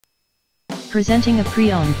Presenting a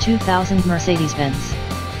pre-owned 2000 Mercedes-Benz.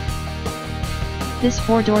 This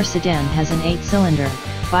four-door sedan has an 8-cylinder,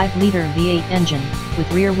 5-liter V8 engine,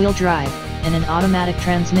 with rear-wheel drive, and an automatic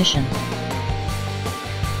transmission.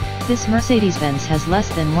 This Mercedes-Benz has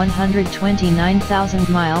less than 129,000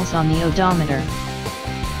 miles on the odometer.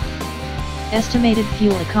 Estimated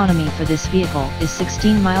fuel economy for this vehicle is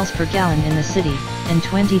 16 miles per gallon in the city, and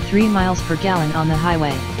 23 miles per gallon on the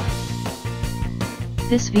highway.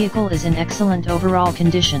 This vehicle is in excellent overall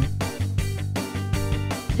condition.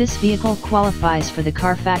 This vehicle qualifies for the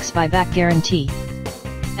Carfax buyback guarantee.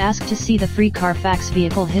 Ask to see the free Carfax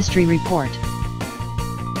vehicle history report.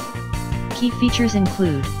 Key features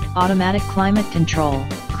include automatic climate control,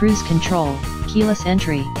 cruise control, keyless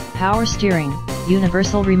entry, power steering,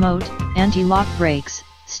 universal remote, anti-lock brakes,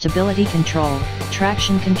 stability control,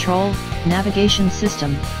 traction control, navigation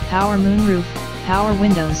system, power moonroof, power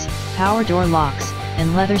windows, power door locks,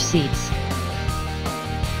 and leather seats.